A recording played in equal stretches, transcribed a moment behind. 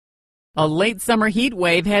A late summer heat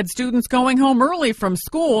wave had students going home early from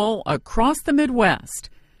school across the Midwest.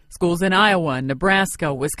 Schools in Iowa,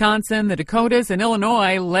 Nebraska, Wisconsin, the Dakotas, and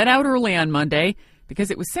Illinois let out early on Monday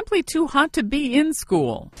because it was simply too hot to be in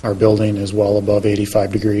school. Our building is well above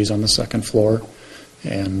 85 degrees on the second floor,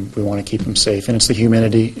 and we want to keep them safe. And it's the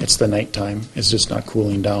humidity, it's the nighttime. It's just not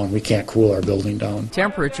cooling down. We can't cool our building down.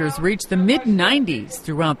 Temperatures reached the mid-90s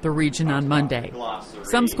throughout the region on Monday.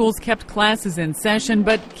 Some schools kept classes in session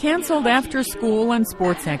but canceled after-school and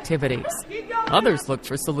sports activities. Others looked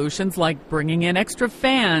for solutions like bringing in extra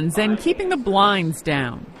fans and keeping the blinds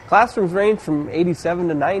down. Classrooms range from 87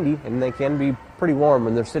 to 90, and they can be pretty warm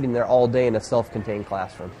when they're sitting there all day in a self-contained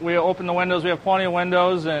classroom. We open the windows. We have plenty of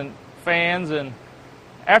windows and fans, and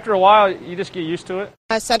after a while, you just get used to it.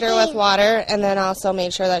 I set her with water and then also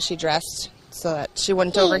made sure that she dressed so that she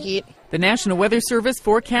wouldn't overheat. The National Weather Service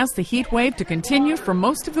forecasts the heat wave to continue for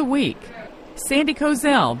most of the week. Sandy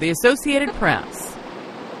Kozel, The Associated Press.